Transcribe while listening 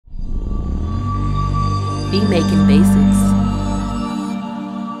Beatmaking Basics.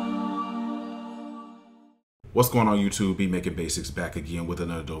 What's going on YouTube? Beatmaking Basics back again with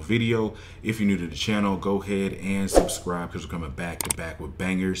another dope video. If you're new to the channel, go ahead and subscribe because we're coming back to back with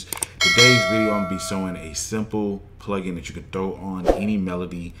bangers. Today's video, I'm gonna be showing a simple plugin that you can throw on any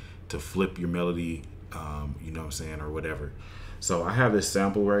melody to flip your melody, you know what I'm saying, or whatever. So I have this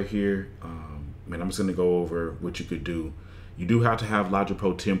sample right here, and I'm just gonna go over what you could do. You do have to have Logic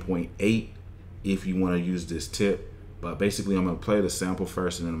Pro 10.8 if you want to use this tip, but basically I'm gonna play the sample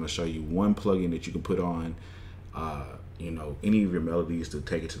first, and then I'm gonna show you one plugin that you can put on you know, any of your melodies to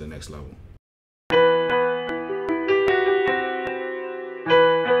take it to the next level.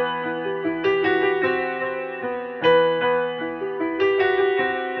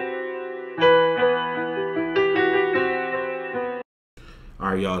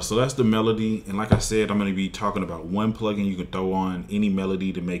 All right, y'all, so that's the melody, and like I said, I'm going to be talking about one plugin you can throw on any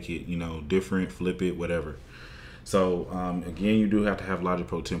melody to make it, you know, different, flip it, whatever. So again, you do have to have Logic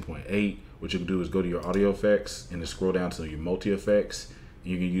Pro 10.8. What you can do is go to your audio effects and then scroll down to your multi effects.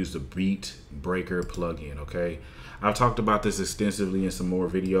 And you can use the Beat Breaker plugin. Okay, I've talked about this extensively in some more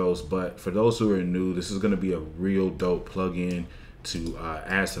videos, but for those who are new, this is going to be a real dope plugin to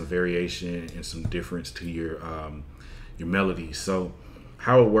add some variation and some difference to your melodies. So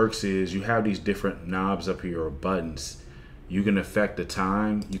how it works is you have these different knobs up here, or buttons. You can affect the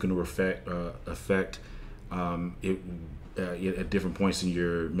time. You can affect it at different points in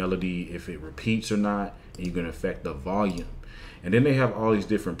your melody, if it repeats or not, and you can affect the volume. And then they have all these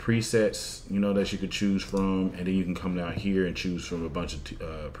different presets, you know, that you could choose from, and then you can come down here and choose from a bunch of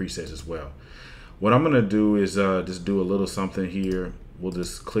presets as well. What I'm gonna do is just do a little something here. We'll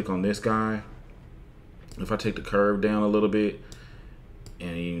just click on this guy. If I take the curve down a little bit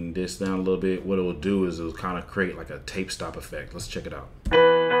and this down a little bit, what it will do is it'll kind of create like a tape stop effect. Let's check it out.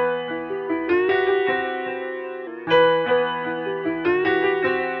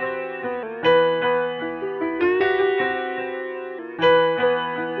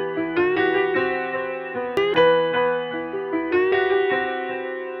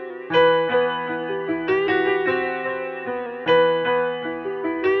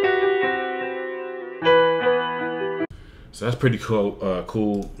 So that's pretty cool.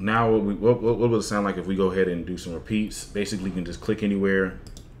 Cool. Now, what would it sound like if we go ahead and do some repeats? Basically, you can just click anywhere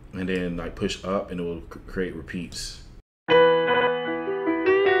and then like push up, and it will create repeats. And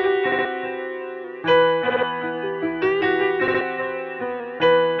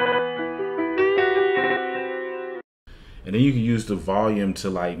then you can use the volume to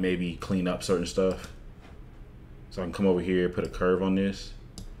like maybe clean up certain stuff. So I can come over here, put a curve on this,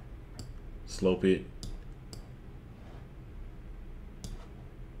 slope it.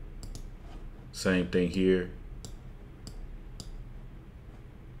 Same thing here.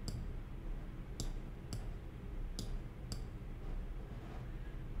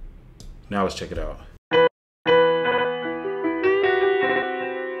 Now let's check it out.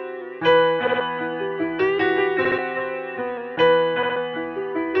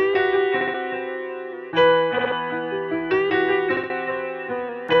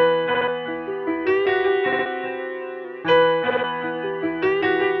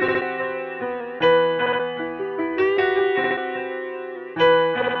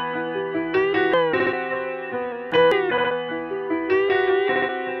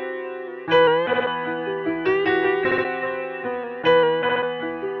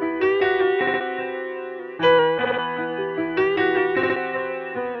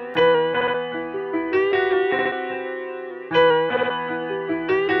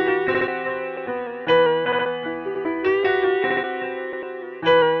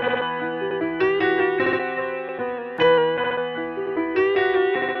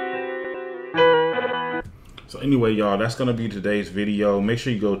 So anyway, y'all, that's gonna be today's video. Make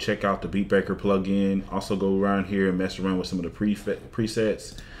sure you go check out the Beat Breaker plugin. Also go around here and mess around with some of the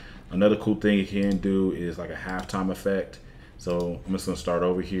presets. Another cool thing you can do is like a halftime effect. So I'm just gonna start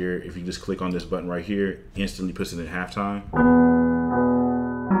over here. If you just click on this button right here, instantly puts it in halftime.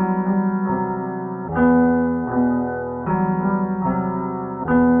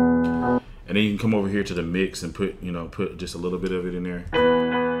 And then you can come over here to the mix and put just a little bit of it in there.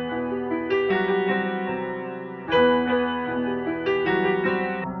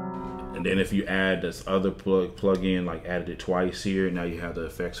 And then if you add this other plug-in, like added it twice here, now you have the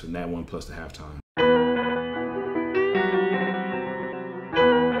effects from that one plus the halftime.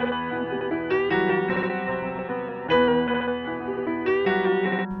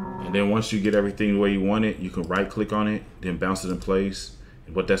 And then once you get everything the way you want it, you can right click on it, then bounce it in place.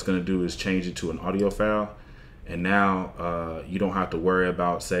 And what that's gonna do is change it to an audio file. And now you don't have to worry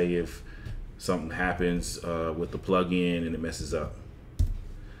about, say, if something happens with the plugin and it messes up.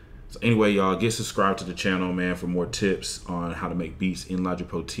 So anyway, y'all, get subscribed to the channel, man, for more tips on how to make beats in Logic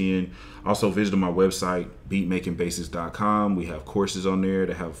Pro 10. Also visit my website, beatmakingbasics.com. We have courses on there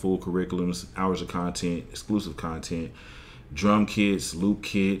that have full curriculums, hours of content, exclusive content, drum kits, loop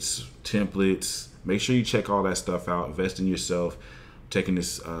kits, templates. Make sure you check all that stuff out. Invest in yourself. Taking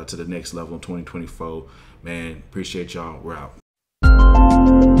this to the next level in 2024. Man, appreciate y'all. We're out.